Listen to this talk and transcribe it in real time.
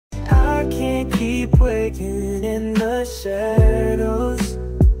can't keep waiting in the shadows,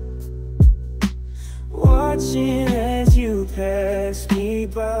 watching as you pass me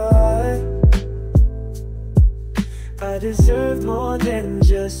by. I deserve more than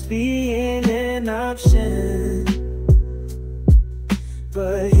just being an option,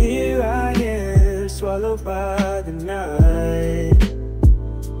 but here I am, swallowed by the night.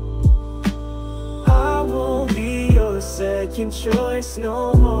 I won't be your second choice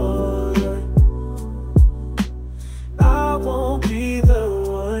no more. I won't be the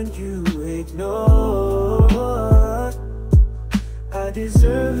one you ignore. I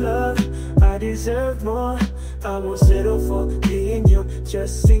deserve love, I deserve more. I won't settle for being your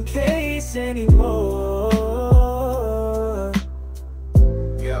just in case anymore.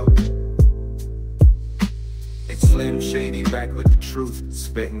 Yo, it's Slim Shady back with the truth,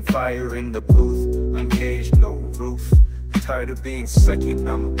 spitting fire in the booth, uncaged, no roof. Tired of being second,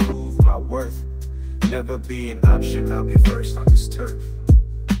 I'ma prove my worth. Never be an option, I'll be first on this turf.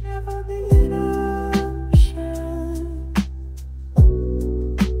 Never be an option.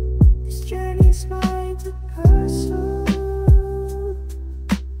 This journey's mine to pursue.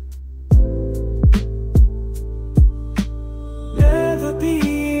 Never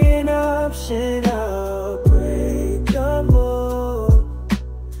be an option, I'll break the mold.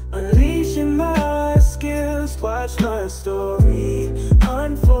 Unleashing my skills, watch my story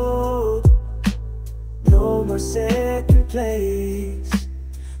unfold. No more second place,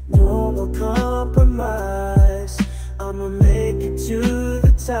 no more compromise. I'ma make it to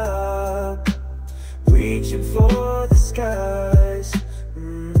the top, reaching for the sky.